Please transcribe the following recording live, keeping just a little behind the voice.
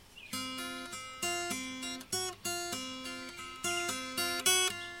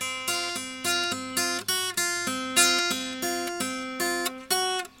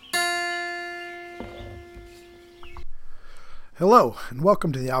Hello, and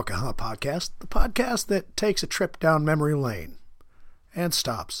welcome to the Alcohol Podcast, the podcast that takes a trip down memory lane and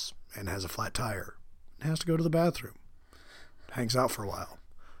stops and has a flat tire and has to go to the bathroom, hangs out for a while,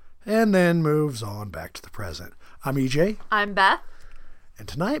 and then moves on back to the present. I'm EJ. I'm Beth. And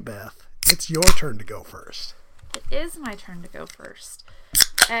tonight, Beth, it's your turn to go first. It is my turn to go first.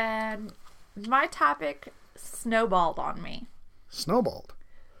 And my topic snowballed on me. Snowballed?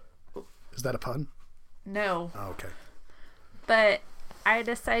 Is that a pun? No. Oh, okay. But I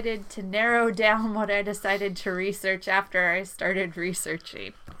decided to narrow down what I decided to research after I started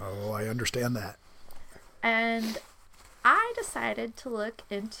researching. Oh, I understand that. And I decided to look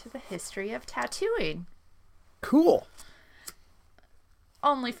into the history of tattooing. Cool.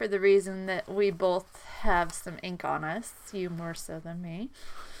 Only for the reason that we both have some ink on us. You more so than me.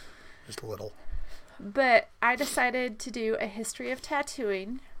 Just a little. But I decided to do a history of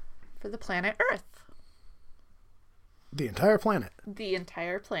tattooing for the planet Earth. The entire planet? The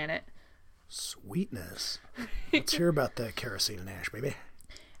entire planet. Sweetness. Let's hear about that kerosene and ash, baby.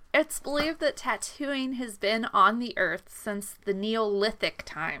 It's believed that tattooing has been on the Earth since the Neolithic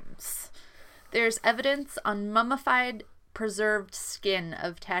times. There's evidence on mummified, preserved skin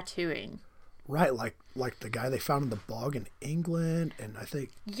of tattooing. Right, like the guy they found in the bog in England, and I think...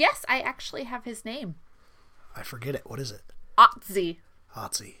 Yes, I actually have his name. I forget it. What is it? Otzi.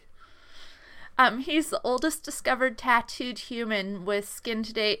 Otzi. He's the oldest discovered tattooed human with skin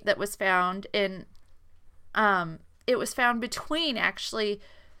to date that was found in... it was found between, actually...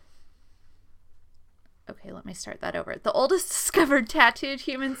 Okay, let me start that over. The oldest discovered tattooed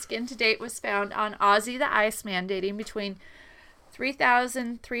human skin to date was found on Ozzy the Iceman, dating between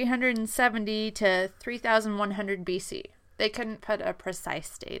 3,370 to 3,100 BC. They couldn't put a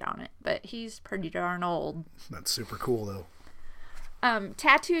precise date on it, but he's pretty darn old. That's super cool, though.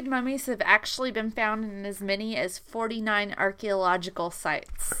 Tattooed mummies have actually been found in as many as 49 archaeological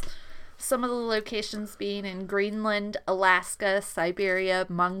sites. Some of the locations being in Greenland, Alaska, Siberia,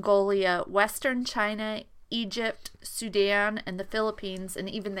 Mongolia, Western China, Egypt, Sudan, and the Philippines, and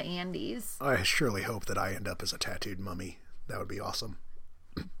even the Andes. I surely hope that I end up as a tattooed mummy. That would be awesome.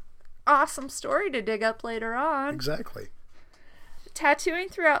 Awesome story to dig up later on. Exactly. Tattooing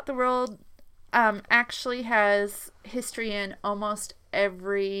throughout the world actually has history in almost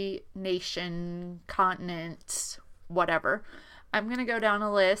every nation, continent, whatever. I'm going to go down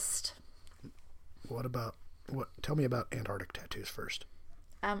a list. Tell me about Antarctic tattoos first.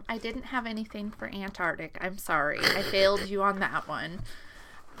 I didn't have anything for Antarctic. I'm sorry. I failed you on that one.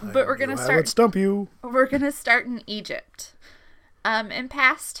 But we're going to start. I would stump you. We're going to start in Egypt. In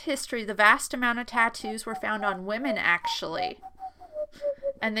past history, the vast amount of tattoos were found on women, actually.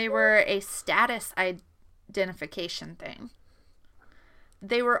 And they were a status identification thing.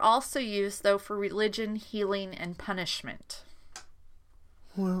 They were also used, though, for religion, healing, and punishment.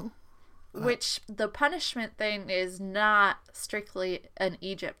 Well... Which, the punishment thing is not strictly an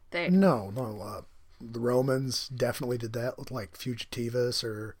Egypt thing. No. The Romans definitely did that with, like, fugitivus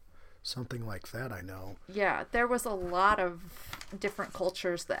or something like that, I know. Yeah, there was a lot of different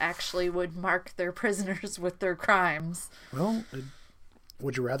cultures that actually would mark their prisoners with their crimes. Well,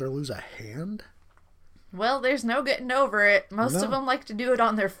 would you rather lose a hand? Well, there's no getting over it. Most of them like to do it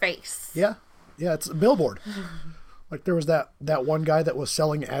on their face. Yeah, it's a billboard. Like, there was that one guy that was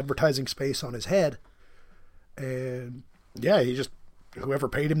selling advertising space on his head. And, yeah, whoever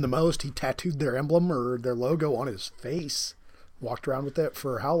paid him the most, he tattooed their emblem or their logo on his face. Walked around with it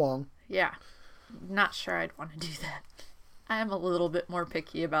for how long? Yeah. Not sure I'd want to do that. I am a little bit more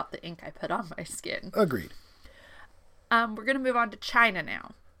picky about the ink I put on my skin. Agreed. We're going to move on to China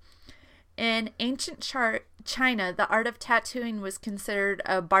now. In ancient China, the art of tattooing was considered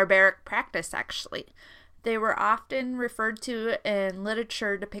a barbaric practice, actually. They were often referred to in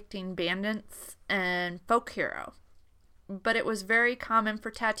literature depicting bandits and folk hero. But it was very common for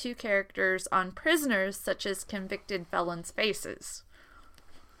tattoo characters on prisoners, such as convicted felons' faces.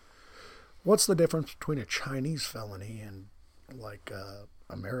 What's the difference between a Chinese felony and, like,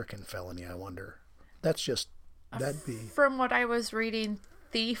 American felony, I wonder? That'd be... From what I was reading,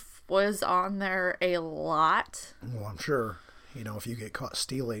 thief was on there a lot. Well, I'm sure, if you get caught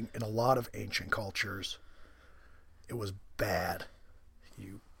stealing in a lot of ancient cultures... It was bad.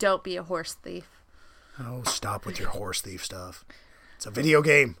 Don't be a horse thief. Oh, stop with your horse thief stuff. It's a video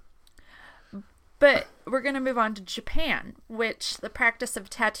game. But we're going to move on to Japan, which the practice of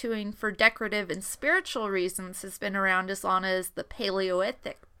tattooing for decorative and spiritual reasons has been around as long as the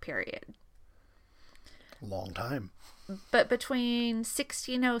Paleolithic period. Long time. But between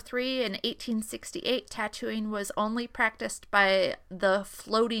 1603 and 1868, tattooing was only practiced by the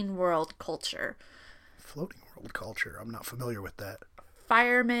floating world culture. Floating world culture. I'm not familiar with that.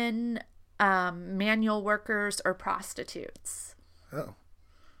 Firemen, manual workers, or prostitutes. Oh.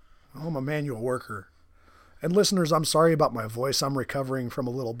 I'm a manual worker. And listeners, I'm sorry about my voice. I'm recovering from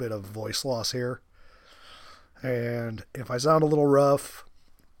a little bit of voice loss here. And if I sound a little rough,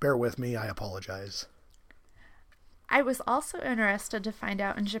 bear with me. I apologize. I was also interested to find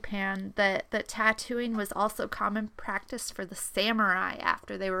out in Japan that tattooing was also common practice for the samurai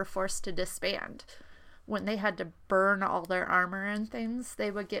after they were forced to disband. When they had to burn all their armor and things, they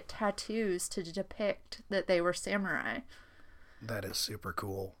would get tattoos to depict that they were samurai. That is super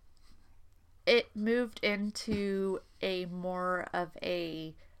cool. It moved into a more of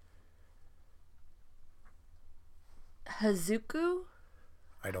a Hazuku?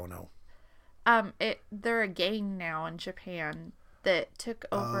 I don't know. They're a gang now in Japan that took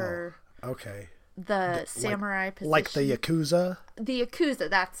over okay. the samurai position. Like the Yakuza? The Yakuza,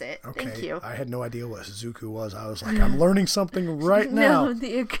 that's it. Okay. Thank you. I had no idea what Suzuku was. I was like, I'm learning something right now. No,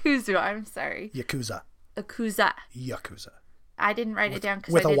 the Yakuza. I'm sorry. Yakuza. Yakuza. I didn't write it down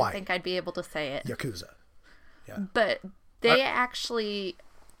because I didn't think I'd be able to say it. Yakuza. Yeah. But they actually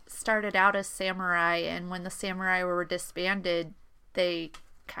started out as samurai, and when the samurai were disbanded, they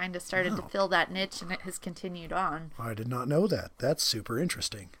kind of started to fill that niche, and it has continued on. I did not know that. That's super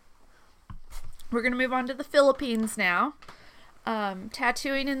interesting. We're going to move on to the Philippines now.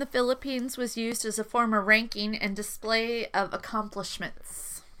 Tattooing in the Philippines was used as a form of ranking and display of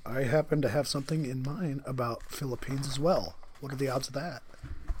accomplishments. I happen to have something in mind about Philippines as well. What are the odds of that?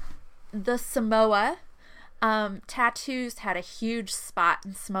 The Samoa. Tattoos had a huge spot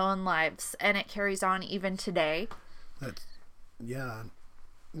in Samoan lives, and it carries on even today. Yeah.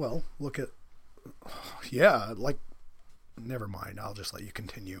 Well, look at... Yeah, like... Never mind. I'll just let you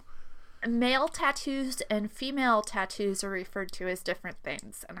continue. Male tattoos and female tattoos are referred to as different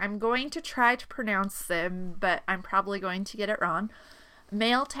things, and I'm going to try to pronounce them, but I'm probably going to get it wrong.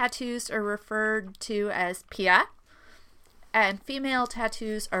 Male tattoos are referred to as pia, and female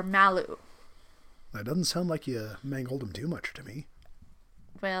tattoos are malu. That doesn't sound like you mangled them too much to me.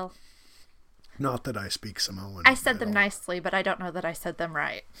 Well... Not that I speak Samoan. I said them nicely, but I don't know that I said them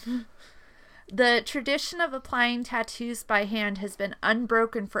right. The tradition of applying tattoos by hand has been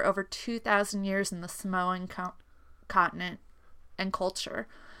unbroken for over 2,000 years in the Samoan continent and culture.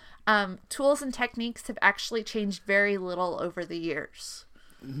 Tools and techniques have actually changed very little over the years.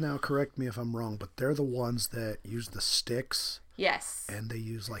 Now, correct me if I'm wrong, but they're the ones that use the sticks. Yes. And they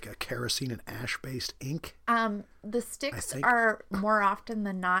use like a kerosene and ash-based ink. The sticks are more often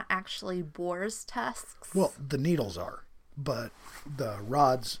than not actually boar's tusks. Well, the needles are, but the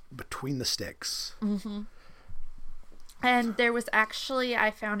rod's between the sticks. Mm-hmm. And there was actually,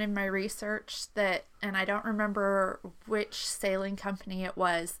 I found in my research that, and I don't remember which sailing company it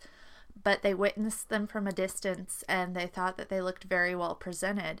was, but they witnessed them from a distance and they thought that they looked very well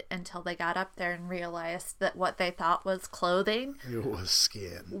presented until they got up there and realized that what they thought was clothing, it was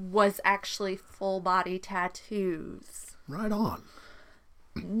skin, was actually full body tattoos. Right on.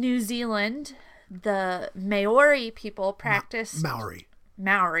 New Zealand, the Maori people practiced... Maori.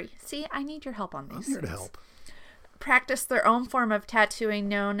 See, I need your help on these. I'm here to help. Practiced their own form of tattooing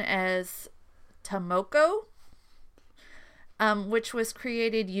known as tamoko, which was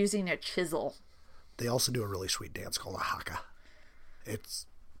created using a chisel. They also do a really sweet dance called a haka. It's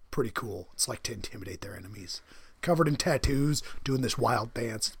pretty cool. It's like to intimidate their enemies. Covered in tattoos, doing this wild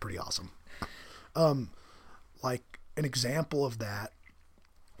dance. It's pretty awesome. Like an example of that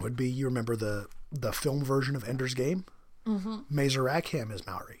would be, you remember the film version of Ender's Game? Mm-hmm. Mazer Rackham is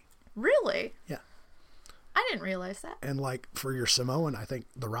Maori. Really? Yeah. I didn't realize that. And like for your Samoan, I think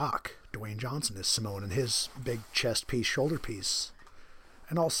The Rock, Dwayne Johnson, is Samoan, and his big chest piece, shoulder piece.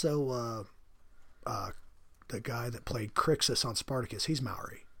 And also the guy that played Crixus on Spartacus, he's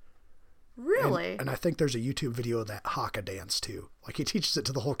Maori. Really? And I think there's a YouTube video of that haka dance too. Like he teaches it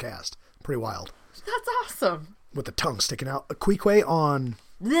to the whole cast. Pretty wild. That's awesome. With the tongue sticking out. A Queequeg on...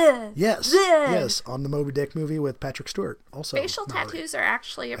 Yes, on the Moby Dick movie with Patrick Stewart. Also, facial tattoos are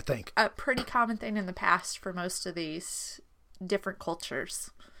actually a pretty common thing in the past for most of these different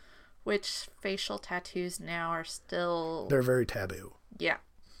cultures, which facial tattoos now are still... They're very taboo. Yeah.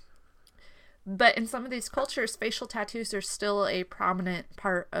 But in some of these cultures, facial tattoos are still a prominent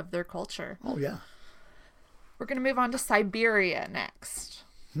part of their culture. Oh, yeah. We're going to move on to Siberia next.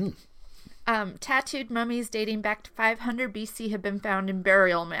 Tattooed mummies dating back to 500 BC have been found in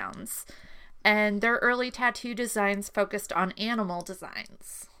burial mounds, and their early tattoo designs focused on animal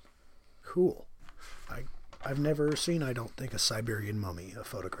designs. Cool. I've never seen, I don't think, a Siberian mummy, a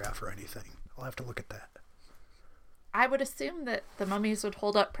photograph or anything. I'll have to look at that. I would assume that the mummies would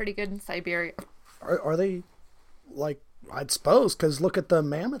hold up pretty good in Siberia. Are they like, I'd suppose, because look at the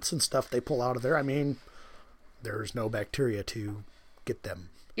mammoths and stuff they pull out of there. I mean, there's no bacteria to get them.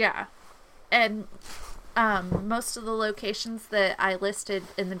 Yeah. And most of the locations that I listed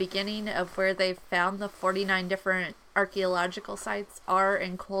in the beginning of where they've found the 49 different archaeological sites are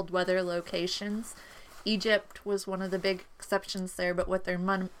in cold weather locations. Egypt was one of the big exceptions there, but with their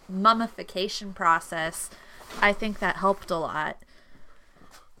mummification process, I think that helped a lot.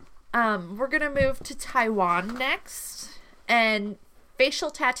 We're going to move to Taiwan next. And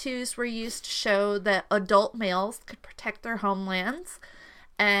facial tattoos were used to show that adult males could protect their homelands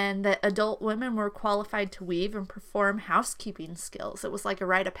and that adult women were qualified to weave and perform housekeeping skills. It was like a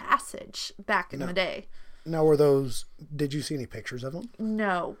rite of passage back in the day. Now, were those, did you see any pictures of them?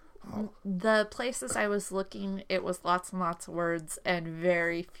 No. Oh. The places I was looking, it was lots and lots of words and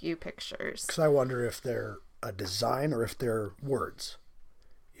very few pictures. Because I wonder if they're a design or if they're words,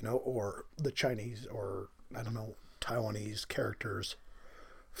 you know, or the Chinese or, I don't know, Taiwanese characters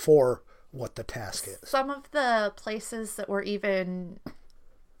for what the task is. Some of the places that were even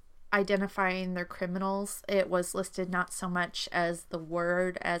identifying their criminals, it was listed not so much as the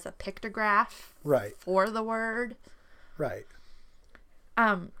word as a pictograph right. for the word. Right.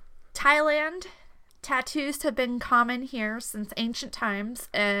 Thailand, tattoos have been common here since ancient times,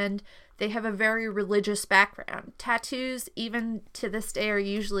 and they have a very religious background. Tattoos, even to this day, are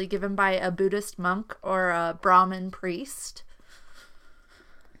usually given by a Buddhist monk or a Brahmin priest.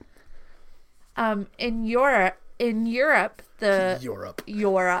 In Europe, Europe.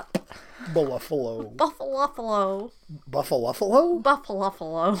 Buffalo. Buffalo.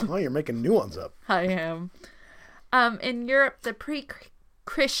 Oh, you're making new ones up. I am. In Europe, the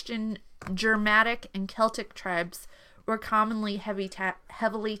pre-Christian Germanic and Celtic tribes were commonly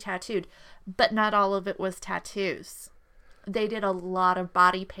heavily tattooed, but not all of it was tattoos. They did a lot of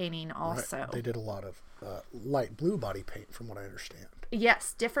body painting also. Right. They did a lot of light blue body paint, from what I understand.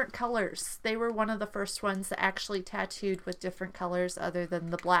 Yes, different colors. They were one of the first ones that actually tattooed with different colors other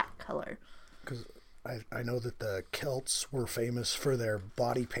than the black color. Because I know that the Celts were famous for their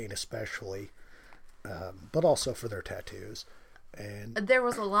body paint especially, but also for their tattoos. And there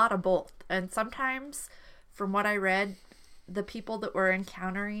was a lot of both. And sometimes, from what I read, the people that were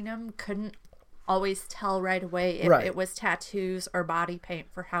encountering them couldn't always tell right away if it was tattoos or body paint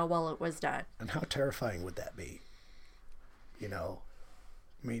for how well it was done. And how terrifying would that be? You know?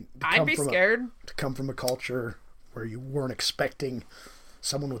 I mean, I'd be scared. To come from a culture where you weren't expecting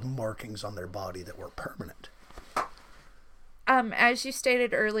someone with markings on their body that were permanent. As you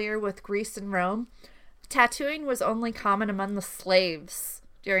stated earlier with Greece and Rome, tattooing was only common among the slaves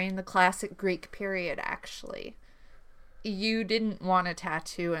during the classic Greek period, actually. You didn't want a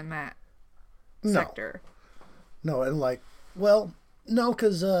tattoo in that sector. No, and no,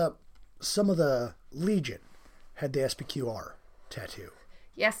 because some of the Legion had the SPQR tattoo.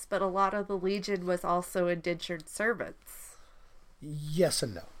 Yes, but a lot of the Legion was also indentured servants. Yes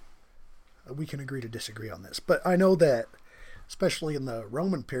and no. We can agree to disagree on this. But I know that, especially in the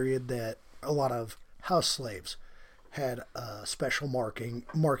Roman period, that a lot of house slaves had a special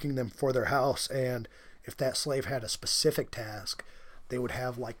marking them for their house, and if that slave had a specific task, they would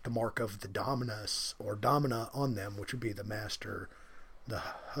have like the mark of the dominus or domina on them, which would be the master, the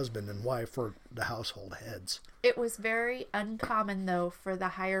husband and wife, or the household heads. It was very uncommon, though, for the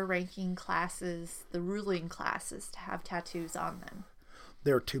higher ranking classes, the ruling classes, to have tattoos on them.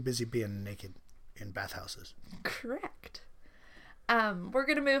 They were too busy being naked in bathhouses. Correct. We're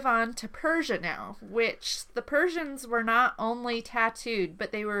going to move on to Persia now, which the Persians were not only tattooed,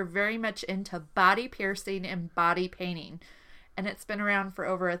 but they were very much into body piercing and body painting. And it's been around for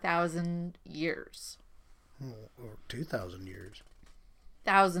over 1,000 years. Or 2,000 years.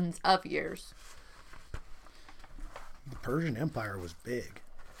 Thousands of years. The Persian Empire was big.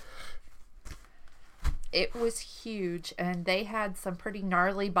 It was huge, and they had some pretty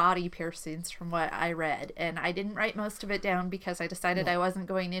gnarly body piercings from what I read. And I didn't write most of it down because I decided I wasn't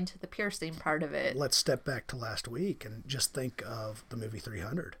going into the piercing part of it. Let's step back to last week and just think of the movie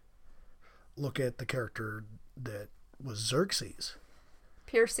 300. Look at the character that was Xerxes.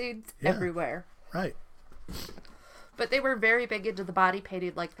 Piercings everywhere. Right. But they were very big into the body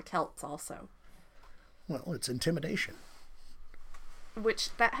painted like the Celts also. Well, it's intimidation. Which,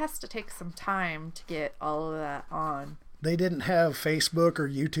 that has to take some time to get all of that on. They didn't have Facebook or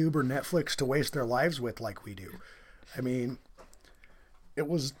YouTube or Netflix to waste their lives with like we do. I mean, it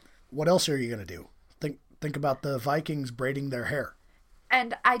was, what else are you going to do? Think about the Vikings braiding their hair.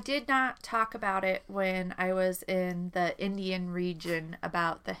 And I did not talk about it when I was in the Indian region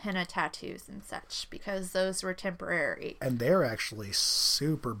about the henna tattoos and such, because those were temporary. And they're actually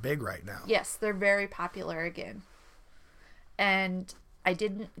super big right now. Yes, they're very popular again. And I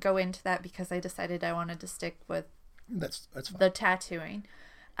didn't go into that because I decided I wanted to stick with That's fine. the tattooing.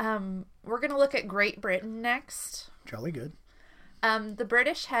 We're going to look at Great Britain next. Jolly good. The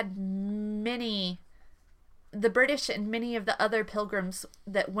British and many of the other pilgrims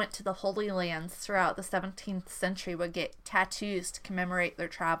that went to the Holy Lands throughout the 17th century would get tattoos to commemorate their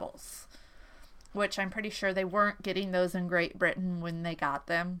travels, which I'm pretty sure they weren't getting those in Great Britain when they got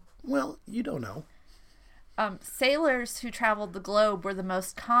them. Well, you don't know. Sailors who traveled the globe were the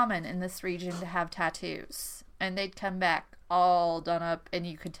most common in this region to have tattoos, and they'd come back all done up, and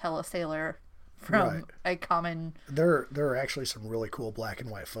you could tell a sailor from a common... There are actually some really cool black and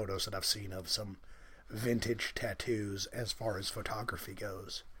white photos that I've seen of some vintage tattoos as far as photography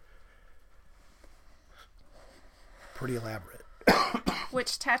goes. Pretty elaborate.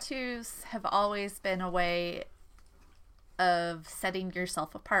 Which tattoos have always been a way of setting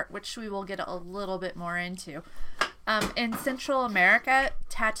yourself apart, which we will get a little bit more into. In Central America,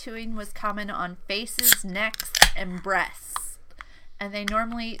 tattooing was common on faces, necks, and breasts. And they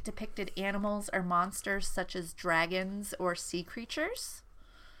normally depicted animals or monsters such as dragons or sea creatures.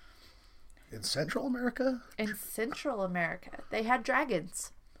 In Central America? In Central America, they had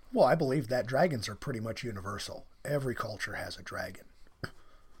dragons. Well, I believe that dragons are pretty much universal. Every culture has a dragon.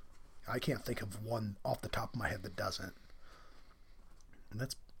 I can't think of one off the top of my head that doesn't. And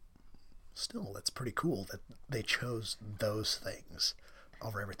that's pretty cool that they chose those things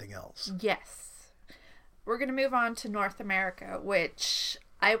over everything else. Yes. We're going to move on to North America, which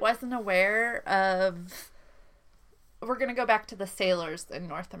I wasn't aware of. We're going to go back to the sailors in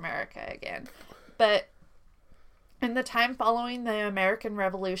North America again. But in the time following the American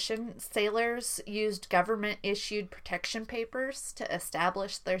Revolution, sailors used government-issued protection papers to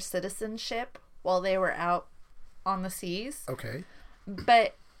establish their citizenship while they were out on the seas. Okay.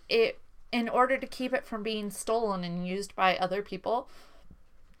 But in order to keep it from being stolen and used by other people,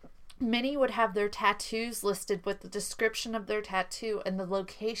 many would have their tattoos listed with the description of their tattoo and the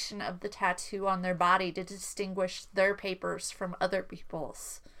location of the tattoo on their body to distinguish their papers from other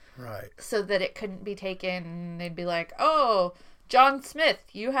people's. Right. So that it couldn't be taken. They'd be like, "Oh, John Smith,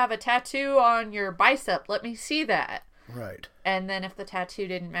 you have a tattoo on your bicep. Let me see that." Right. And then if the tattoo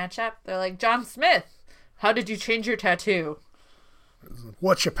didn't match up, they're like, "John Smith, how did you change your tattoo?"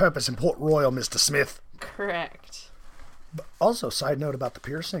 What's your purpose in Port Royal, Mr. Smith? Correct. But also, side note about the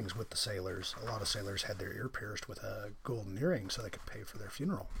piercings with the sailors. A lot of sailors had their ear pierced with a golden earring so they could pay for their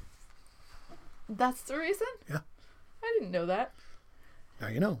funeral. That's the reason? Yeah. I didn't know that. Now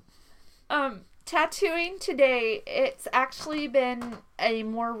you know. Tattooing today, it's actually been a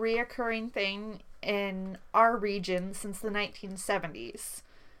more reoccurring thing in our region since the 1970s.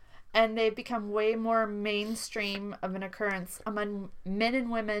 And they've become way more mainstream of an occurrence among men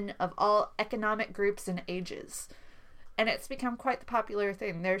and women of all economic groups and ages. And it's become quite the popular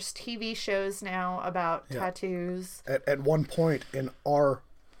thing. There's TV shows now about tattoos. At one point in our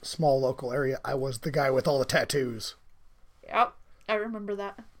small local area, I was the guy with all the tattoos. Yep, I remember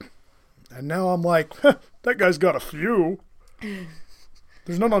that. And now I'm like, that guy's got a few.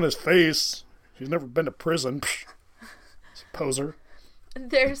 There's none on his face. He's never been to prison. He's a poser.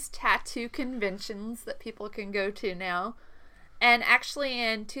 There's tattoo conventions that people can go to now. And actually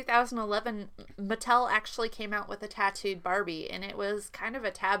in 2011, Mattel actually came out with a tattooed Barbie, and it was kind of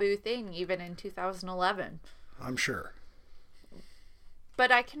a taboo thing even in 2011. I'm sure.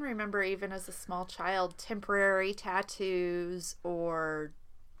 But I can remember even as a small child, temporary tattoos or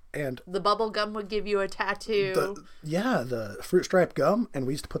the bubble gum would give you a tattoo. The fruit stripe gum, and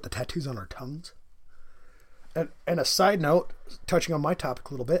we used to put the tattoos on our tongues. And a side note, touching on my topic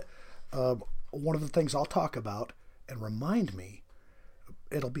a little bit, one of the things I'll talk about, and remind me,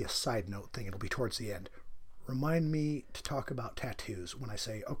 it'll be a side note thing, it'll be towards the end. Remind me to talk about tattoos when I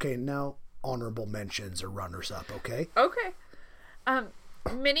say, okay, now honorable mentions or runners up, okay? Okay.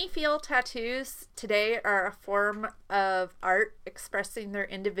 Many feel tattoos today are a form of art expressing their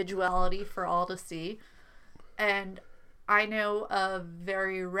individuality for all to see. And I know of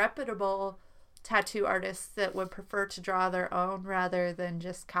very reputable tattoo artists that would prefer to draw their own rather than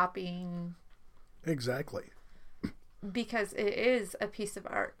just copying. Exactly. Because it is a piece of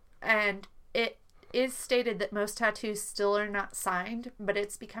art. And it is stated that most tattoos still are not signed, but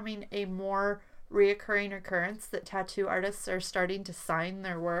it's becoming a more reoccurring occurrence that tattoo artists are starting to sign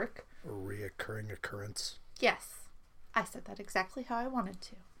their work. A reoccurring occurrence. Yes. I said that exactly how I wanted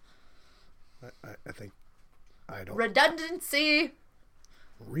to. I think I don't. Redundancy!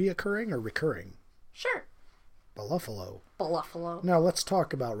 Reoccurring or recurring? Sure. Buffalo. Buffalo. Now let's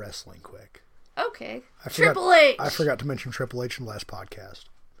talk about wrestling quick. Okay. Triple H. I forgot to mention Triple H in the last podcast.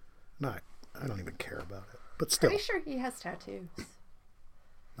 No, I don't even care about it. But still. Pretty sure he has tattoos.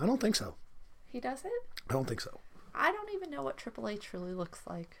 I don't think so. He doesn't? I don't think so. I don't even know what Triple H really looks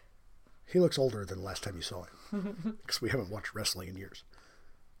like. He looks older than the last time you saw him. Because we haven't watched wrestling in years.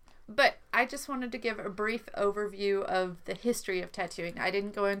 But I just wanted to give a brief overview of the history of tattooing. I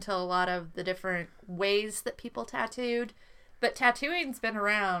didn't go into a lot of the different ways that people tattooed. But tattooing's been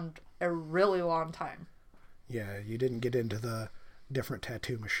around a really long time. Yeah, you didn't get into the different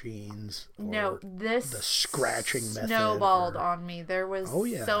tattoo machines. No, the scratching method. Snowballed on me. There was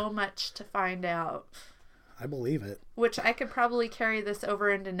so much to find out. I believe it. Which I could probably carry this over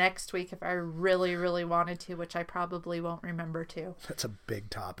into next week if I really, really wanted to, which I probably won't remember to. That's a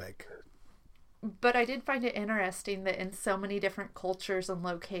big topic. But I did find it interesting that in so many different cultures and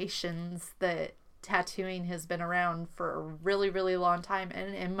locations that tattooing has been around for a really, really long time.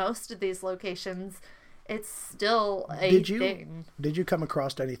 And in most of these locations, it's still a thing. Did you come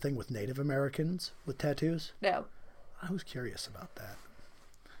across anything with Native Americans with tattoos? No. I was curious about that.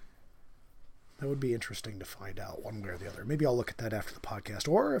 That would be interesting to find out one way or the other. Maybe I'll look at that after the podcast.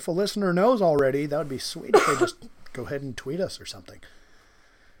 Or if a listener knows already, that would be sweet if they just go ahead and tweet us or something.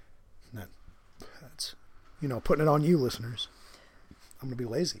 That's, putting it on you, listeners. I'm going to be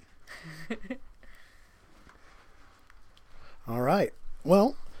lazy. All right.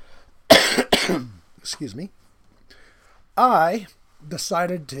 Well, excuse me. I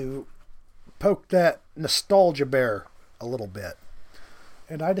decided to poke that nostalgia bear a little bit.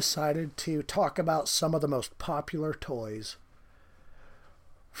 And I decided to talk about some of the most popular toys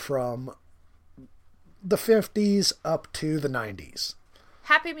from the 50s up to the 90s.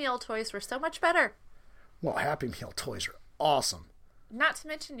 Happy Meal toys were so much better. Well, Happy Meal toys are awesome. Not to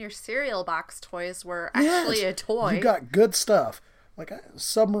mention your cereal box toys were actually a toy. You got good stuff. Like a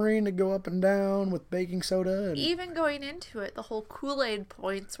submarine to go up and down with baking soda. And even going into it, the whole Kool-Aid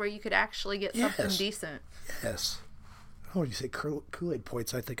points where you could actually get something decent. Yes. Oh, you say Kool-Aid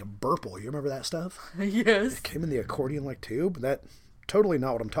points, I think of Burple. You remember that stuff? Yes. It came in the accordion-like tube. That's totally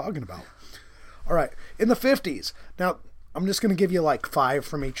not what I'm talking about. All right. In the 50s. Now, I'm just going to give you like 5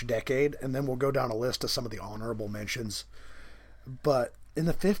 from each decade, and then we'll go down a list of some of the honorable mentions. But in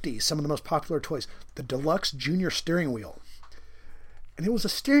the 50s, some of the most popular toys. The Deluxe Junior Steering Wheel. And it was a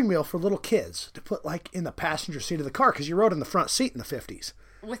steering wheel for little kids to put like in the passenger seat of the car because you rode in the front seat in the 50s.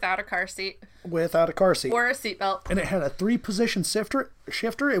 Without a car seat. Without a car seat. Or a seatbelt. And it had a 3-position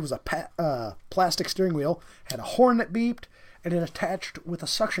shifter. It was a plastic steering wheel. Had a horn that beeped. And it attached with a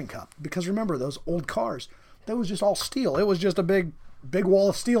suction cup. Because remember, those old cars, that was just all steel. It was just a big wall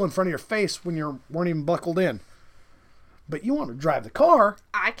of steel in front of your face when you weren't even buckled in. But you want to drive the car.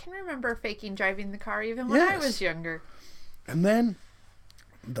 I can remember faking driving the car even when I was younger. And then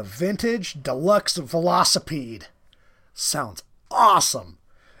the vintage deluxe Velocipede. Sounds awesome.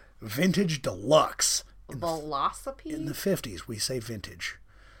 Vintage deluxe. Velocipede? In the 50s, we say vintage.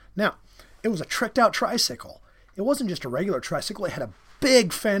 Now, it was a tricked out tricycle. It wasn't just a regular tricycle. It had a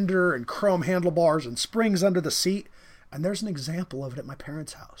big fender and chrome handlebars and springs under the seat. And there's an example of it at my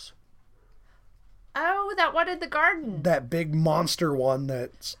parents' house. Oh, that one in the garden. That big monster one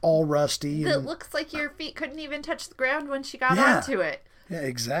that's all rusty. That looks like your feet couldn't even touch the ground when she got onto it. Yeah,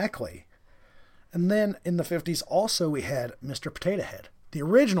 exactly. And then in the 50s also we had Mr. Potato Head. The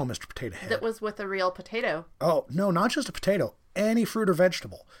original Mr. Potato Head. That was with a real potato. Oh, no, not just a potato. Any fruit or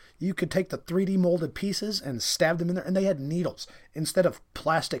vegetable. You could take the 3D molded pieces and stab them in there, and they had needles instead of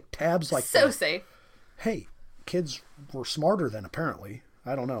plastic tabs like so safe. Hey, kids were smarter then, apparently.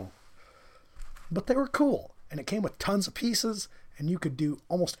 I don't know. But they were cool, and it came with tons of pieces, and you could do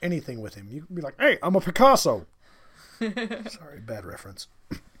almost anything with him. You could be like, hey, I'm a Picasso. Sorry, bad reference.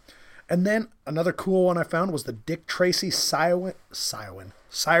 And then another cool one I found was the Dick Tracy Siren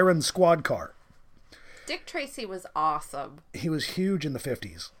Squad Car. Dick Tracy was awesome. He was huge in the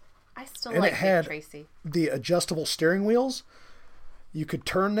 50s. I still like Dick Tracy. The adjustable steering wheels. You could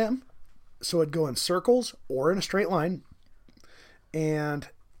turn them so it'd go in circles or in a straight line. And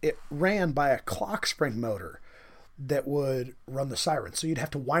it ran by a clock spring motor that would run the siren. So you'd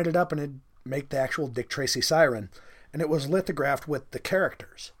have to wind it up and it'd make the actual Dick Tracy siren. And it was lithographed with the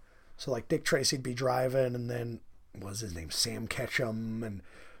characters. So like Dick Tracy'd be driving, and then, what was his name? Sam Ketchum, and,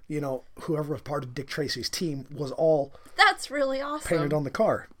 whoever was part of Dick Tracy's team was all... That's really awesome. ...painted on the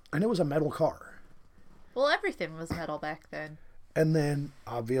car. And it was a metal car. Well, everything was metal back then. And then,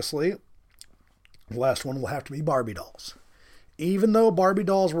 obviously, the last one will have to be Barbie dolls. Even though Barbie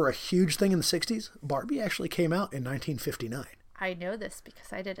dolls were a huge thing in the 60s, Barbie actually came out in 1959. I know this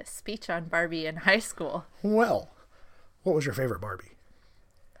because I did a speech on Barbie in high school. Well, what was your favorite Barbie?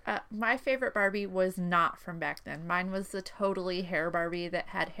 My favorite Barbie was not from back then. Mine was the Totally Hair Barbie that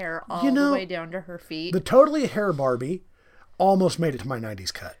had hair all the way down to her feet. The Totally Hair Barbie almost made it to my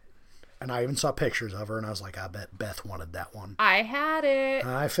 90s cut. And I even saw pictures of her, and I was like, I bet Beth wanted that one. I had it.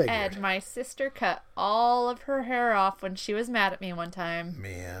 I figured. And my sister cut all of her hair off when she was mad at me one time.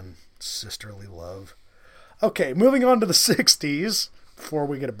 Man, sisterly love. Okay, moving on to the 60s, before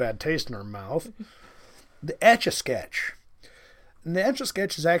we get a bad taste in our mouth. The Etch-a-Sketch. And the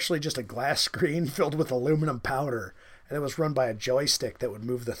Etch-a-Sketch is actually just a glass screen filled with aluminum powder, and it was run by a joystick that would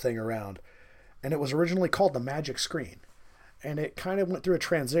move the thing around. And it was originally called the Magic Screen. And it kind of went through a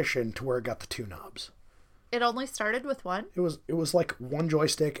transition to where it got the two knobs. It only started with one? It was like one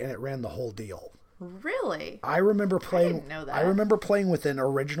joystick, and it ran the whole deal. Really? I remember playing. I didn't know that. I remember playing with an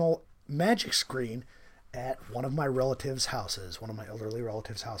original Magic Screen at one of my relatives' houses, one of my elderly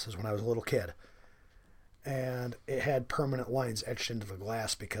relatives' houses when I was a little kid. And it had permanent lines etched into the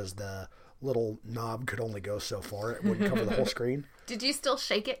glass because the little knob could only go so far. It wouldn't cover the whole screen. Did you still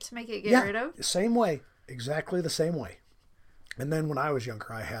shake it to make it get rid of? Same way. Exactly the same way. And then when I was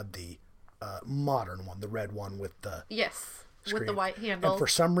younger, I had the modern one, the red one with the screen. With the white handle. And for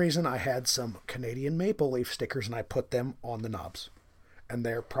some reason, I had some Canadian maple leaf stickers, and I put them on the knobs. And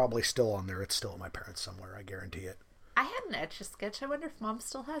they're probably still on there. It's still at my parents' somewhere, I guarantee it. I had an Etch-a-Sketch. I wonder if Mom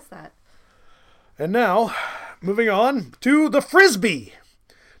still has that. And now, moving on to the Frisbee.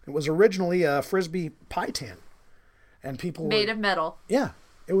 It was originally a Frisbee pie tin. And people made of metal. Yeah.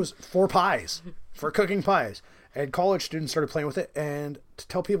 It was for pies, for cooking pies. And college students started playing with it, and to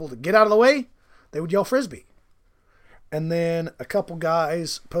tell people to get out of the way, they would yell Frisbee. And then a couple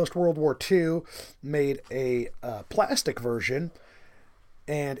guys, post-World War II, made a plastic version,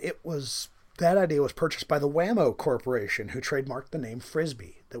 and that idea was purchased by the Wham-O Corporation, who trademarked the name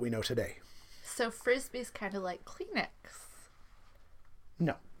Frisbee that we know today. So Frisbee's kind of like Kleenex.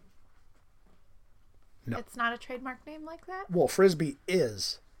 No. It's not a trademark name like that? Well, Frisbee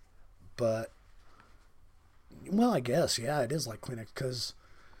is, but... Well, I guess, yeah, it is like Kleenex, because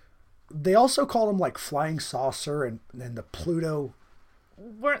they also called them like Flying Saucer and the Pluto.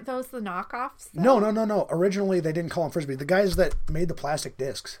 Weren't those the knockoffs, though? No. Originally, they didn't call them Frisbee. The guys that made the plastic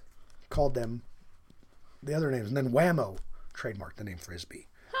discs called them the other names, and then Wham-O trademarked the name Frisbee.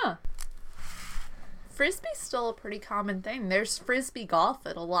 Huh. Frisbee's still a pretty common thing. There's Frisbee golf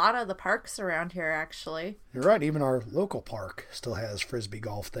at a lot of the parks around here, actually. You're right. Even our local park still has Frisbee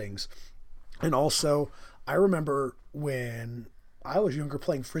golf things. And also, I remember when I was younger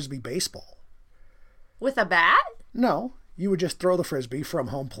playing Frisbee baseball. With a bat? No. You would just throw the Frisbee from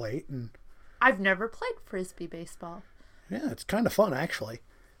home plate. And I've never played Frisbee baseball. Yeah, it's kind of fun, actually.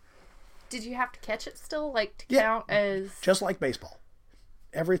 Did you have to catch it still, like, to count as... Just like baseball.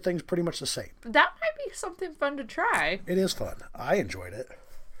 Everything's pretty much the same. That might be something fun to try. It is fun. I enjoyed it.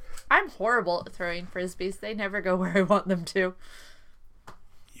 I'm horrible at throwing Frisbees. They never go where I want them to.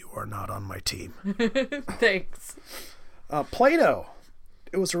 You are not on my team. Thanks. Play-Doh.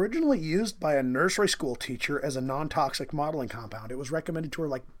 It was originally used by a nursery school teacher as a non-toxic modeling compound. It was recommended to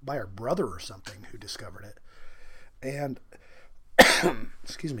her by her brother or something who discovered it. And,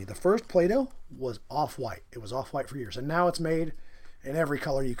 excuse me, the first Play-Doh was off-white. It was off-white for years. And now it's made in every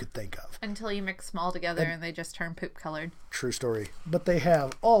color you could think of. Until you mix them all together and they just turn poop colored. True story. But they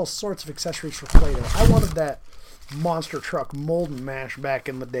have all sorts of accessories for Play-Doh. I wanted that monster truck mold and mash back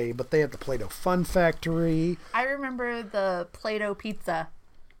in the day, but they have the Play-Doh Fun Factory. I remember the Play-Doh pizza.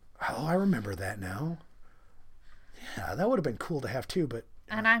 Oh, I remember that now. Yeah, that would have been cool to have too, but...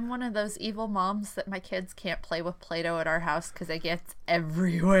 And I'm one of those evil moms that my kids can't play with Play-Doh at our house because it gets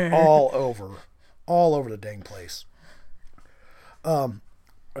everywhere. All over the dang place.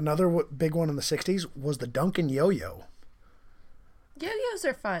 Another big one in the 60s was the Dunkin' Yo-Yo. Yo-yos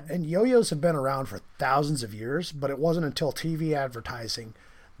are fun. And yo-yos have been around for thousands of years, but it wasn't until TV advertising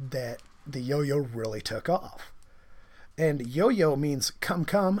that the yo-yo really took off. And yo-yo means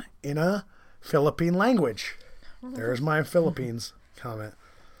come in a Philippine language. There's my Philippines comment.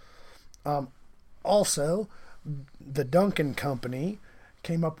 Also, the Dunkin' Company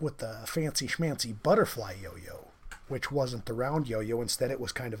came up with the fancy schmancy butterfly yo-yo, which wasn't the round yo-yo. Instead, it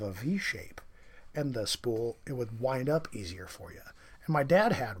was kind of a V shape. And the spool, it would wind up easier for you. And my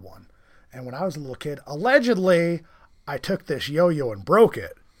dad had one. And when I was a little kid, allegedly, I took this yo-yo and broke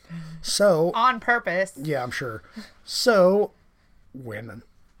it. So... On purpose. Yeah, I'm sure. So, when,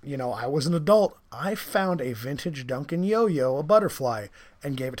 I was an adult, I found a vintage Dunkin' yo-yo, a butterfly,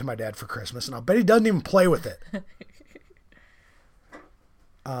 and gave it to my dad for Christmas. And I'll bet he doesn't even play with it.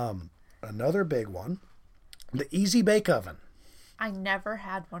 Another big one, the Easy Bake Oven. I never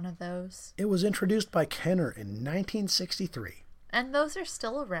had one of those. It was introduced by Kenner in 1963. And those are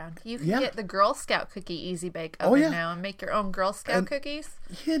still around. You can Yeah. get the Girl Scout cookie Easy Bake Oven yeah. now and make your own Girl Scout cookies.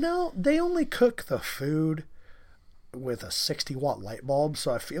 You know, they only cook the food with a 60-watt light bulb,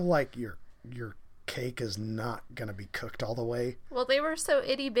 so I feel like your cake is not going to be cooked all the way. Well, they were so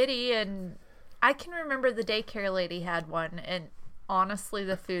itty bitty, and I can remember the daycare lady had one, and honestly,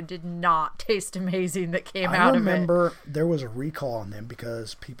 the food did not taste amazing that came out of it. I remember there was a recall on them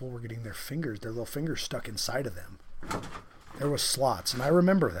because people were getting their little fingers stuck inside of them. There was slots, and I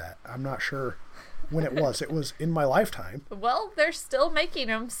remember that. I'm not sure when it was. It was in my lifetime. Well, they're still making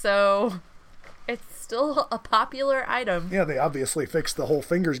them, so it's still a popular item. Yeah, they obviously fixed the whole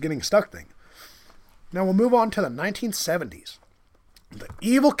fingers getting stuck thing. Now we'll move on to the 1970s. The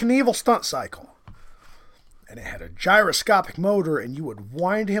Evel Knievel stunt cycle. And it had a gyroscopic motor, and you would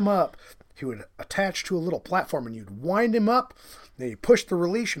wind him up. He would attach to a little platform, and you'd wind him up. Then you push the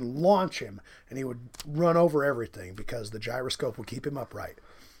release and launch him, and he would run over everything because the gyroscope would keep him upright.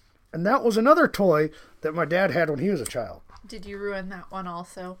 And that was another toy that my dad had when he was a child. Did you ruin that one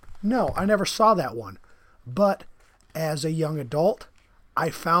also? No, I never saw that one. But as a young adult, I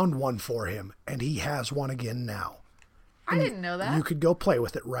found one for him, and he has one again now. I didn't know that. You could go play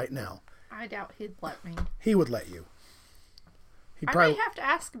with it right now. I doubt he'd let me. He would let you. I might have to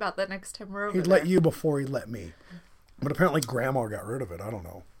ask about that next time we're over He'd there. let you before he'd let me. But apparently Grandma got rid of it. I don't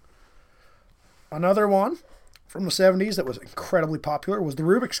know. Another one from the 70s that was incredibly popular was the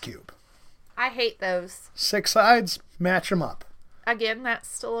Rubik's Cube. I hate those. 6 sides, match them up. Again, that's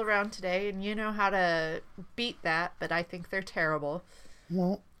still around today, and you know how to beat that, but I think they're terrible.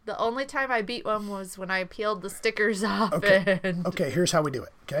 Well, The only time I beat one was when I peeled the stickers off. okay. And Okay, here's how we do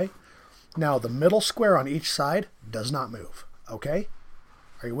it, okay? Now, the middle square on each side does not move, okay?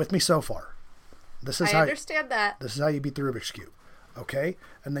 Are you with me so far? This is I understand that. This is how you beat the Rubik's Cube, okay?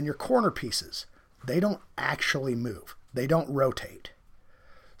 And then your corner pieces, they don't actually move. They don't rotate.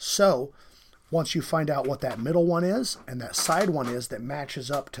 So, once you find out what that middle one is and that side one is that matches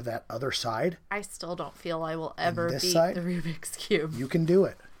up to that other side, I still don't feel I will ever this beat side? the Rubik's Cube. you can do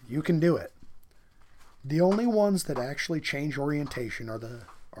it. You can do it. The only ones that actually change orientation are the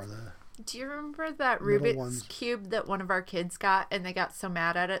Do you remember that Little Rubik's ones. Cube that one of our kids got and they got so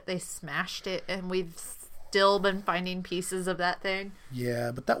mad at it they smashed it, and we've still been finding pieces of that thing?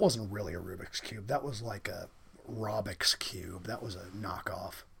 Yeah, but that wasn't really a Rubik's Cube. That was like a Robik's Cube. That was a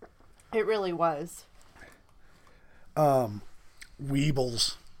knockoff. It really was.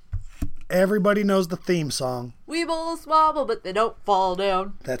 Weebles. Everybody knows the theme song. Weebles wobble, but they don't fall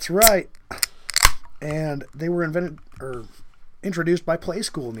down. That's right. And they were introduced by Play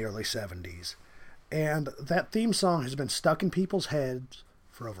School in the early 70s. And that theme song has been stuck in people's heads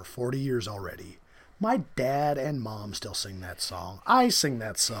for over 40 years already. My dad and mom still sing that song. I sing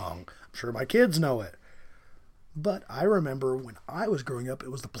that song. I'm sure my kids know it. But I remember when I was growing up, it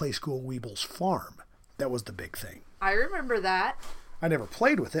was the Play School Weebles Farm. That was the big thing. I remember that. I never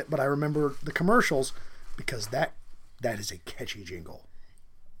played with it, but I remember the commercials because that is a catchy jingle.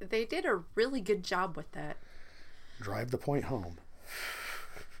 They did a really good job with that. Drive the point home.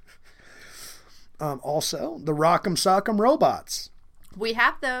 Also, the Rock'em Sock'em Robots. We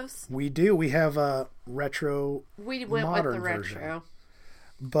have those. We do. We have a retro We went with modern the version. retro.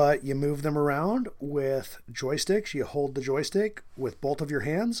 But you move them around with joysticks. You hold the joystick with both of your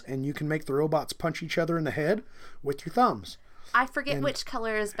hands, and you can make the robots punch each other in the head with your thumbs. I forget which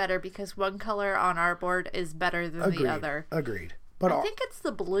color is better because one color on our board is better than the other. Agreed. But I think it's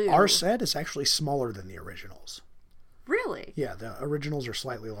the blue. our set is actually smaller than the originals. Really? Yeah, the originals are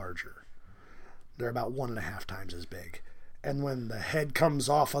slightly larger. They're about 1.5 times as big. And when the head comes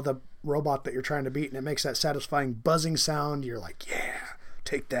off of the robot that you're trying to beat and it makes that satisfying buzzing sound, you're like, yeah,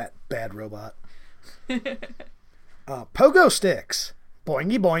 take that, bad robot. Pogo sticks.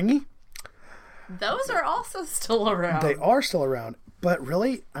 Boingy, boingy. Those are also still around. They are still around. But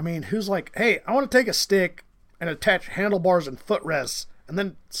really, I mean, who's like, hey, I want to take a stick and attach handlebars and footrests and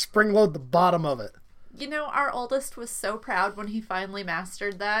then spring load the bottom of it. You know, our oldest was so proud when he finally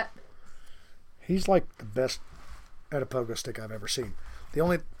mastered that. He's like the best at a pogo stick I've ever seen. The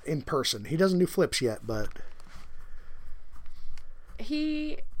only in person. He doesn't do flips yet, but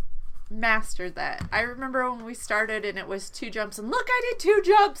He mastered that. I remember when we started and it was 2 jumps and look, I did 2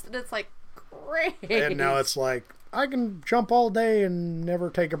 jumps, and it's like, great. and now it's like I can jump all day and never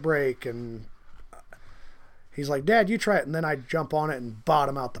take a break. And he's like, Dad, you try it. And then I jump on it and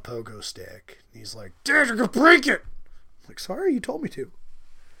bottom out the pogo stick. He's like, Dad, you're gonna break it. I'm like, sorry, you told me to.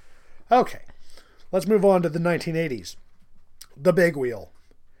 Okay, let's move on to the 1980s. The big wheel.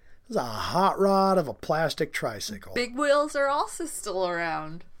 was a hot rod of a plastic tricycle. Big wheels are also still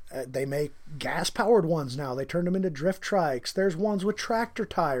around. They make gas-powered ones now. They turned them into drift trikes. There's ones with tractor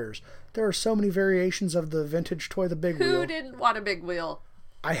tires. There are so many variations of the vintage toy, the big wheel. Who didn't want a big wheel?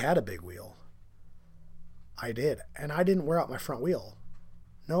 I had a big wheel. I did. And I didn't wear out my front wheel.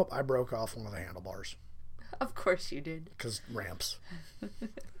 Nope, I broke off one of the handlebars. Of course you did. Because ramps.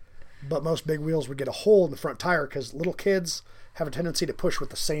 But most big wheels would get a hole in the front tire because little kids have a tendency to push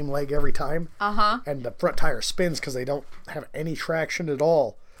with the same leg every time. And the front tire spins because they don't have any traction at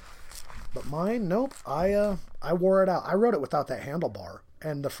all. But mine, nope. I wore it out. I rode it without that handlebar,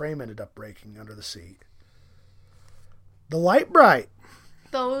 and the frame ended up breaking under the seat. The Lite-Brite.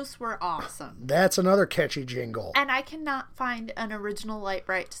 Those were awesome. That's another catchy jingle. And I cannot find an original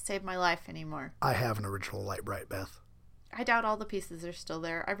Lite-Brite to save my life anymore. I have an original Lite-Brite, Beth. I doubt all the pieces are still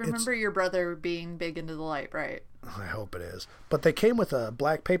there. I remember your brother being big into the Lite-Brite. I hope it is. But they came with a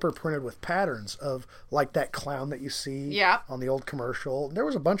black paper printed with patterns of like that clown that you see on the old commercial. There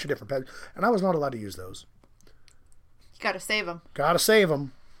was a bunch of different patterns, and I was not allowed to use those. You gotta save them. Gotta save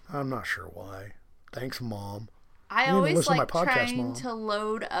them. I'm not sure why. Thanks, Mom. I always like trying to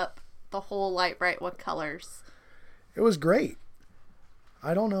load up the whole Lite-Brite with colors. It was great.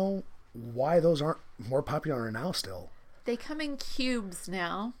 I don't know why those aren't more popular now still. They come in cubes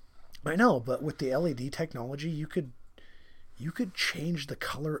now. I know, but with the LED technology, you could change the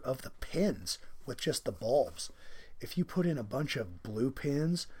color of the pins with just the bulbs. If you put in a bunch of blue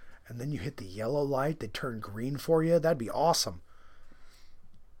pins and then you hit the yellow light, they turn green for you. That'd be awesome.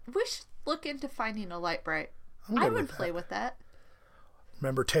 We should look into finding a Lite-Brite. I would play with that.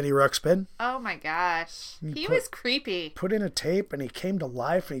 Remember Teddy Ruxpin? Oh my gosh. He was creepy. Put in a tape and he came to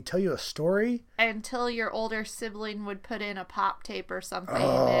life and he'd tell you a story. Until your older sibling would put in a pop tape or something.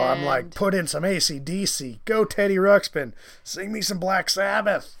 Oh, I'm like, put in some AC/DC. Go Teddy Ruxpin. Sing me some Black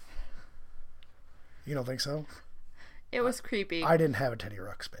Sabbath. You don't think so? It was creepy. I didn't have a Teddy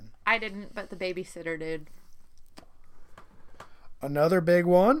Ruxpin. I didn't, but the babysitter did. Another big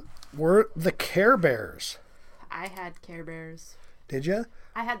one were the Care Bears. I had Care Bears. Did you?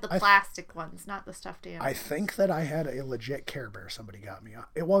 I had the plastic ones, not the stuffed animals. I think that I had a legit Care Bear somebody got me.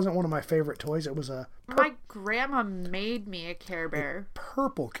 It wasn't one of my favorite toys. It was my grandma made me a Care Bear. A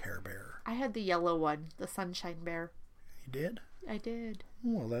purple Care Bear. I had the yellow one, the Sunshine Bear. You did? I did.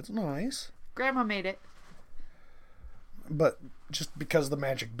 Well, that's nice. Grandma made it. But just because of the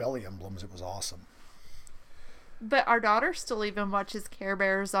Magic Belly emblems, it was awesome. But our daughter still even watches Care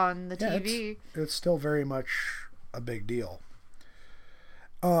Bears on the TV. It's still very much a big deal.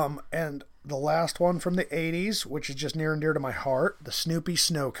 And the last one from the 80s, which is just near and dear to my heart, the Snoopy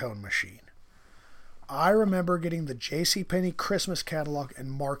Snow Cone Machine. I remember getting the JCPenney Christmas catalog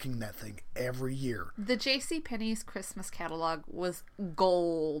and marking that thing every year. The JCPenney's Christmas catalog was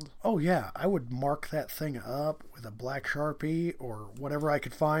gold. Oh yeah, I would mark that thing up with a black Sharpie or whatever I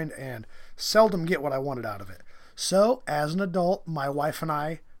could find and seldom get what I wanted out of it. So, as an adult, my wife and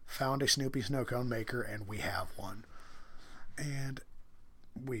I found a Snoopy Snow Cone maker and we have one. And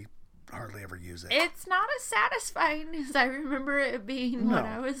we hardly ever use it. It's not as satisfying as I remember it being when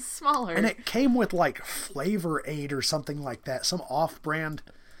I was smaller. And it came with like Flavor Aid or something like that. Some off-brand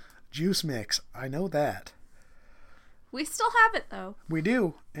juice mix. I know that. We still have it though. We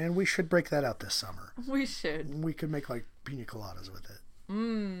do. And we should break that out this summer. We should. We could make like pina coladas with it.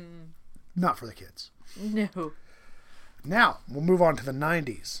 Not for the kids. No. Now, we'll move on to the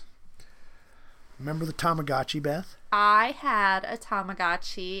 90s. Remember the Tamagotchi, Beth? I had a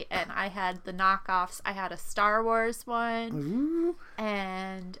Tamagotchi, and I had the knockoffs. I had a Star Wars one, Ooh.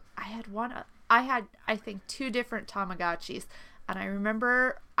 and I had, I think, 2 different Tamagotchis. And I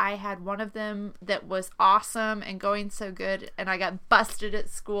remember I had one of them that was awesome and going so good, and I got busted at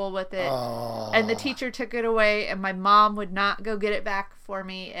school with it. Oh. And the teacher took it away, and my mom would not go get it back for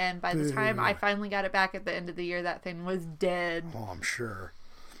me. And by the time I finally got it back at the end of the year, that thing was dead. Oh, I'm sure.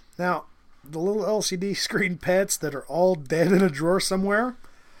 Now, the little LCD screen pets that are all dead in a drawer somewhere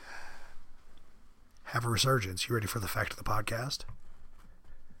have a resurgence. You ready for the fact of the podcast?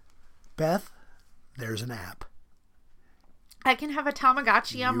 Beth, there's an app. I can have a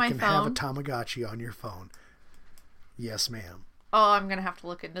Tamagotchi on my phone. You can have a Tamagotchi on your phone. Yes, ma'am. Oh, I'm going to have to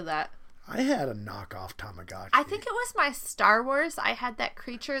look into that. I had a knockoff Tamagotchi. I think it was my Star Wars. I had that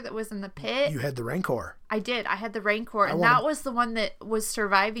creature that was in the pit. You had the Rancor. I did. I had the Rancor, and that was the one that was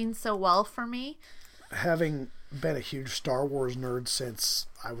surviving so well for me. Having been a huge Star Wars nerd since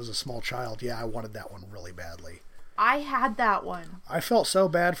I was a small child, I wanted that one really badly. I had that one. I felt so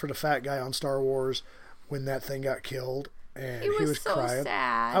bad for the fat guy on Star Wars when that thing got killed, and he was so crying.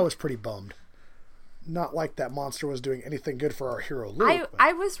 Sad. I was pretty bummed. not like that monster was doing anything good for our hero Luke.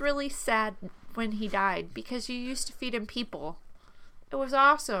 I was really sad when he died because you used to feed him people. It was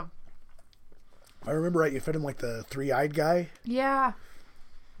awesome. If I remember right, you fed him like the three-eyed guy. Yeah.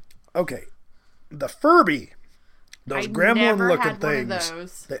 Okay. The Furby. Those gremlin-looking things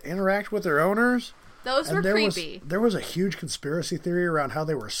those. that interact with their owners. Those were creepy. There was a huge conspiracy theory around how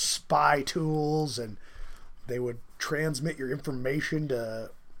they were spy tools and they would transmit your information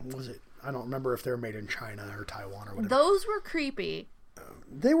to, what was it? I don't remember if they were made in China or Taiwan or whatever. Those were creepy.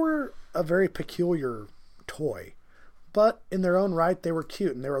 They were a very peculiar toy, but in their own right, they were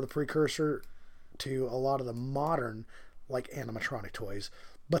cute, and they were the precursor to a lot of the modern, like, animatronic toys.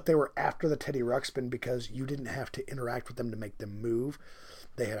 But they were after the Teddy Ruxpin because you didn't have to interact with them to make them move.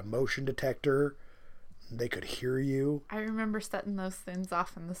 They had a motion detector. They could hear you. I remember setting those things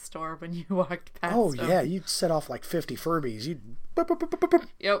off in the store when you walked past Oh, them. yeah. You'd set off like 50 Furbies. You'd...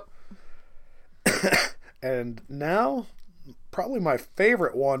 Yep. And now, probably my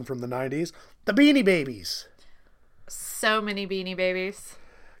favorite one from the 90s, the Beanie Babies. So many Beanie Babies.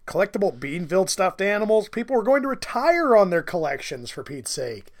 Collectible bean-filled stuffed animals. People were going to retire on their collections, for Pete's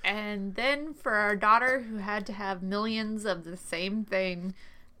sake. And then for our daughter who had to have millions of the same thing,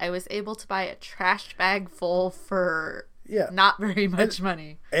 I was able to buy a trash bag full for not very much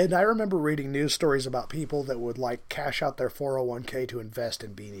money. And I remember reading news stories about people that would like cash out their 401k to invest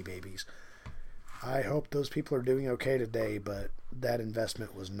in Beanie Babies. I hope those people are doing okay today, but that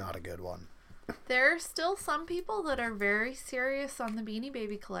investment was not a good one. There are still some people that are very serious on the Beanie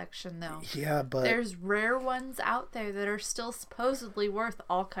Baby collection, though. Yeah, but... there's rare ones out there that are still supposedly worth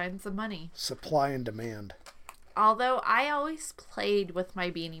all kinds of money. Supply and demand. Although I always played with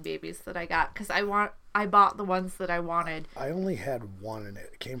my Beanie Babies that I got because I bought the ones that I wanted. I only had one, and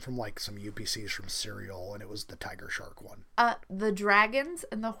it came from like some UPCs from cereal, and it was the Tiger Shark one. The dragons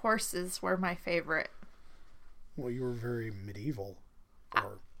and the horses were my favorite. Well, you were very medieval,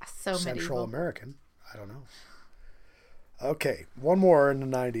 or so Central medieval. American. I don't know. Okay, one more in the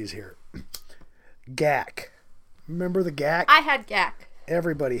 90s here. Gak. Remember the Gak? I had Gak.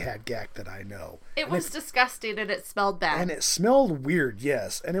 Everybody had Gak that I know. It was disgusting and it smelled bad. And it smelled weird,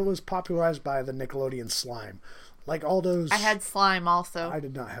 yes. And it was popularized by the Nickelodeon slime. Like all those... I had slime also. I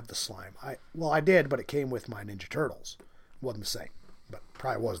did not have the slime. I did, but it came with my Ninja Turtles. Wasn't the same. But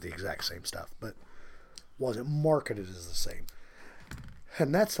probably was the exact same stuff. But wasn't marketed as the same.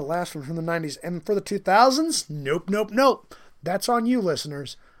 And that's the last one from the 90s. And for the 2000s, nope. That's on you,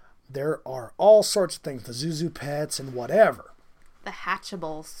 listeners. There are all sorts of things. The Zuzu Pets and whatever. The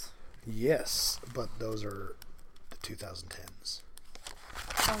Hatchables. Yes, but those are the 2010s.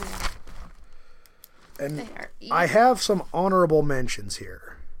 Oh, yeah. And I have some honorable mentions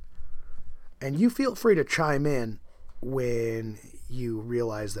here. And you feel free to chime in when you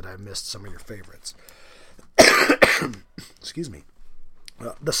realize that I missed some of your favorites. Excuse me.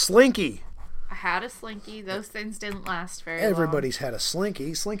 The Slinky. I had a Slinky. Those things didn't last very long. Everybody's had a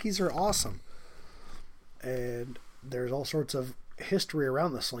Slinky. Slinkies are awesome. And there's all sorts of history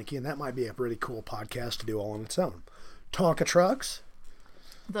around the Slinky, and that might be a really cool podcast to do all on its own. Tonka trucks.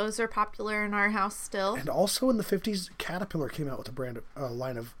 Those are popular in our house still. And also in the 50s, Caterpillar came out with a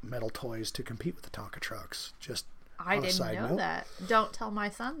line of metal toys to compete with the Tonka trucks. Just I on a side didn't know note. that. Don't tell my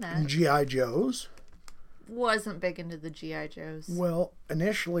son that. G.I. Joes. Wasn't big into the G.I. Joes. Well,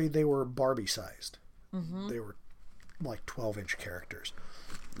 initially they were Barbie-sized. Mm-hmm. They were like 12-inch characters.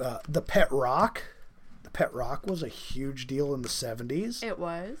 The Pet Rock. The Pet Rock was a huge deal in the 70s. It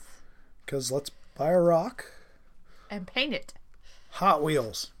was. Because let's buy a rock. And paint it. Hot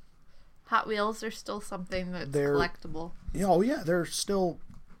Wheels. Hot Wheels are still something that's collectible. Oh, yeah. They're still...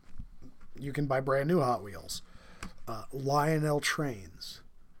 You can buy brand new Hot Wheels. Lionel trains.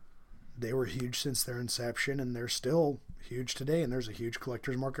 They were huge since their inception, and they're still huge today, and there's a huge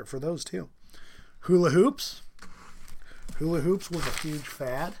collector's market for those, too. Hula hoops. Hula hoops was a huge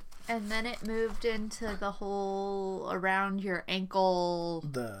fad. And then it moved into the whole around your ankle.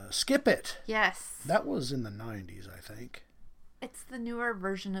 The Skip It. Yes. That was in the 90s, I think. It's the newer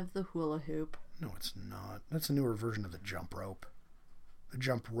version of the hula hoop. No, it's not. That's a newer version of the jump rope. The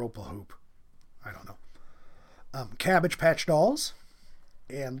jump rope hoop. I don't know. Cabbage Patch Dolls.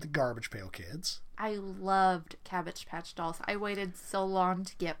 And the Garbage Pail Kids. I loved Cabbage Patch Dolls. I waited so long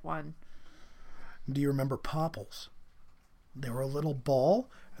to get one. Do you remember Popples? They were a little ball,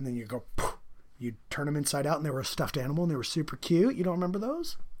 and then you go, poof, you'd turn them inside out, and they were a stuffed animal, and they were super cute. You don't remember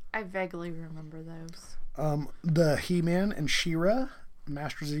those? I vaguely remember those. The He-Man and She-Ra,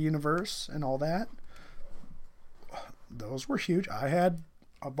 Masters of the Universe, and all that. Those were huge. I had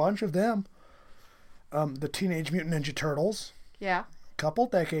a bunch of them. The Teenage Mutant Ninja Turtles. Yeah. Couple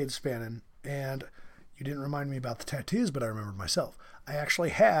decades spanning. And You didn't remind me about the tattoos, but I remembered myself. I actually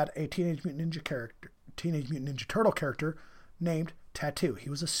had a Teenage Mutant Ninja Turtle character named Tattoo. He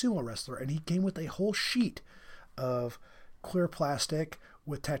was a sumo wrestler, and he came with a whole sheet of clear plastic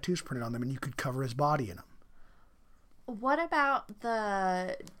with tattoos printed on them, and you could cover his body in them. What about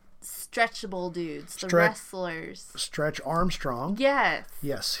the stretchable dudes, the wrestlers? Stretch Armstrong. Yes.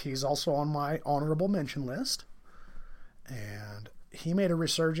 Yes, he's also on my honorable mention list. And he made a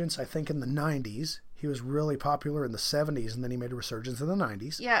resurgence, I think, in the 90s. He was really popular in the 70s, and then he made a resurgence in the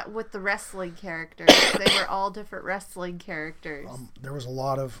 90s. Yeah, with the wrestling characters. They were all different wrestling characters. There was a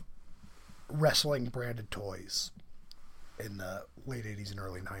lot of wrestling-branded toys in the late 80s and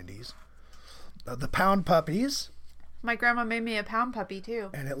early 90s. The Pound Puppies. My grandma made me a Pound Puppy, too.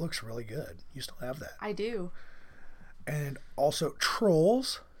 And it looks really good. You still have that. I do. And also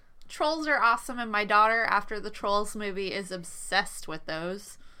Trolls. Trolls are awesome, and my daughter, after the Trolls movie, is obsessed with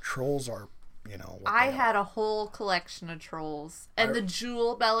those. Trolls are, I had a whole collection of Trolls, and the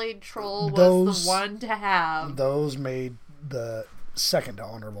jewel-bellied troll was the one to have. Those made the second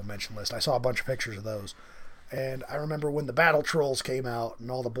honorable mention list. I saw a bunch of pictures of those. And I remember when the Battle Trolls came out, and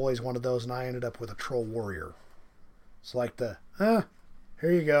all the boys wanted those, and I ended up with a Troll Warrior. It's like here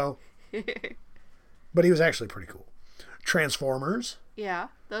you go. But he was actually pretty cool. Transformers. Yeah,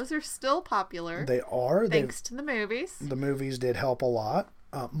 those are still popular. They are. Thanks to the movies. The movies did help a lot.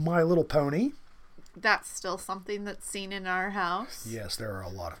 My Little Pony. That's still something that's seen in our house. Yes, there are a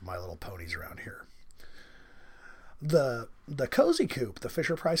lot of My Little Ponies around here. The Cozy Coupe, the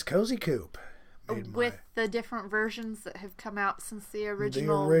Fisher-Price Cozy Coupe. With the different versions that have come out since the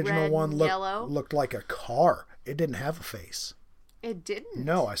original red one yellow. looked like a car. It didn't have a face. It didn't?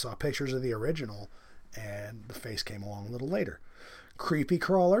 No, I saw pictures of the original, and the face came along a little later. Creepy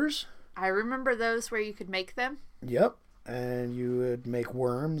crawlers. I remember those where you could make them. Yep, and you would make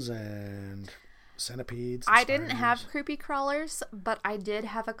worms and centipedes. And I didn't have creepy crawlers, but I did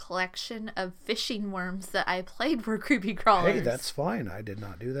have a collection of fishing worms that I played were creepy crawlers. Hey, that's fine. I did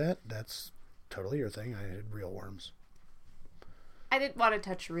not do that. That's totally your thing. I had real worms. I didn't want to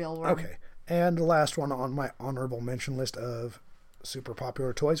touch a real worm. Okay. And the last one on my honorable mention list of super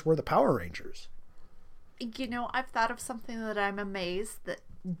popular toys were the Power Rangers. I've thought of something that I'm amazed that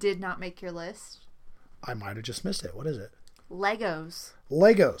did not make your list. I might have just missed it. What is it? Legos.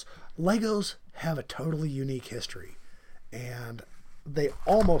 Legos have a totally unique history, and they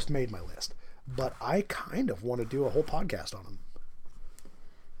almost made my list, but I kind of want to do a whole podcast on them.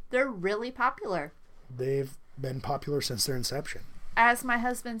 They're really popular. They've been popular since their inception. As my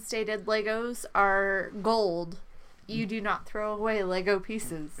husband stated, Legos are gold. You do not throw away Lego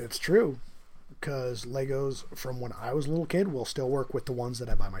pieces. It's true, because Legos from when I was a little kid will still work with the ones that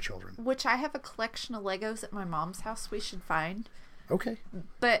I buy my children. Which I have a collection of Legos at my mom's house we should find. Okay.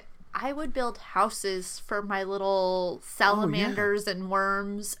 But I would build houses for my little salamanders and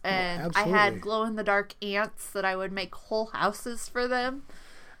worms, and I had glow-in-the-dark ants that I would make whole houses for them.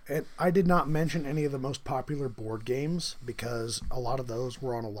 And I did not mention any of the most popular board games because a lot of those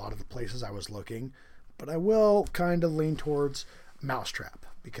were on a lot of the places I was looking. But I will kind of lean towards Mousetrap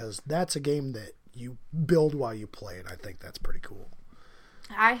because that's a game that you build while you play, and I think that's pretty cool.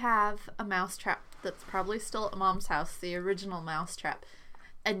 I have a Mousetrap that's probably still at Mom's house, the original Mousetrap,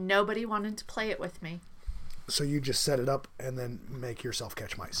 and nobody wanted to play it with me. So you just set it up and then make yourself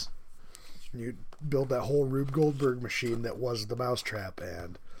catch mice. You build that whole Rube Goldberg machine that was the Mousetrap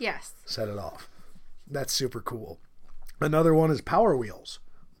and set it off. That's super cool. Another one is Power Wheels.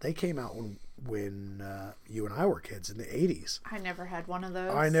 They came out when you and I were kids in the 80s. I never had one of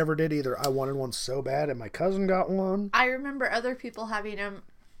those. I never did either. I wanted one so bad, and my cousin got one. I remember other people having them.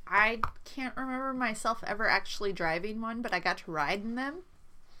 I can't remember myself ever actually driving one, but I got to ride in them.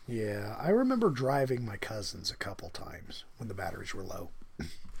 Yeah, I remember driving my cousins a couple times when the batteries were low.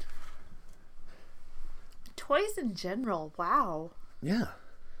 Toys in general, wow. Yeah.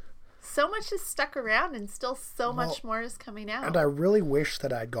 So much has stuck around and still much more is coming out. And I really wish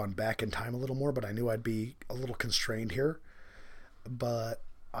that I'd gone back in time a little more, but I knew I'd be a little constrained here. But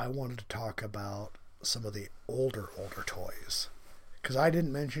I wanted to talk about some of the older toys. Because I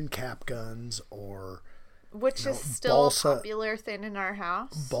didn't mention cap guns or... Which is still a popular thing in our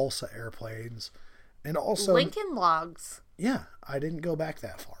house. Balsa airplanes. And also... Lincoln Logs. Yeah, I didn't go back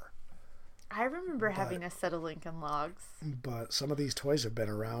that far. I remember having a set of Lincoln Logs. But some of these toys have been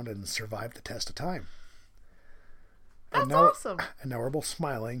around and survived the test of time. That's awesome. And now we're both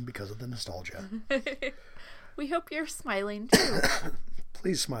smiling because of the nostalgia. We hope you're smiling too.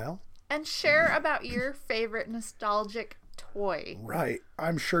 Please smile. And share about your favorite nostalgic toy. Right.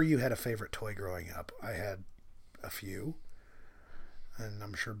 I'm sure you had a favorite toy growing up. I had a few. And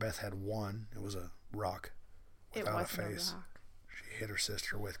I'm sure Beth had one. It was a rock It without a wasn't a face. rock. She hit her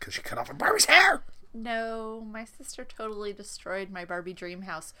sister with because she cut off a Barbie's hair. No, my sister totally destroyed my Barbie dream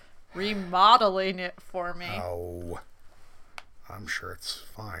house, remodeling it for me. Oh, I'm sure it's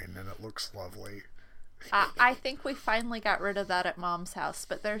fine and it looks lovely. I think we finally got rid of that at Mom's house,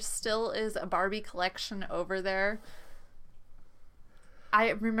 but there still is a Barbie collection over there.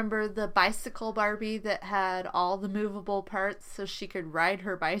 I remember the bicycle Barbie that had all the movable parts so she could ride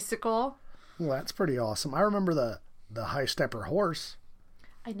her bicycle. Well, that's pretty awesome. I remember the high stepper horse.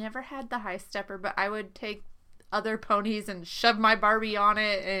 I never had the high stepper, but I would take other ponies and shove my Barbie on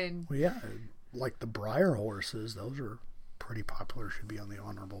it. And Well, yeah, like the Breyer horses. Those are pretty popular. Should be on the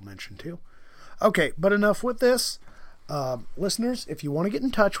honorable mention too. Okay, but enough with this. Listeners, if you want to get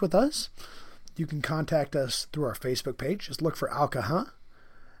in touch with us, you can contact us through our Facebook page. Just look for Alka-Hunt,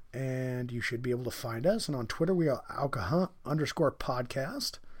 and you should be able to find us. And on Twitter, we are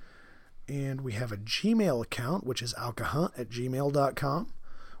Alka-Hunt_podcast. And we have a Gmail account, which is alkahunt@gmail.com.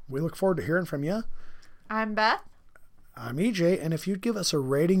 We look forward to hearing from you. I'm Beth. I'm EJ, and if you'd give us a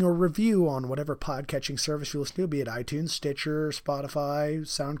rating or review on whatever podcatching service you listen to, be it iTunes, Stitcher, Spotify,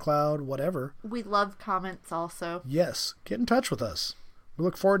 SoundCloud, whatever. We love comments also. Yes, get in touch with us. We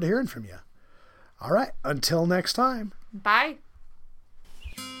look forward to hearing from you. All right, until next time. Bye.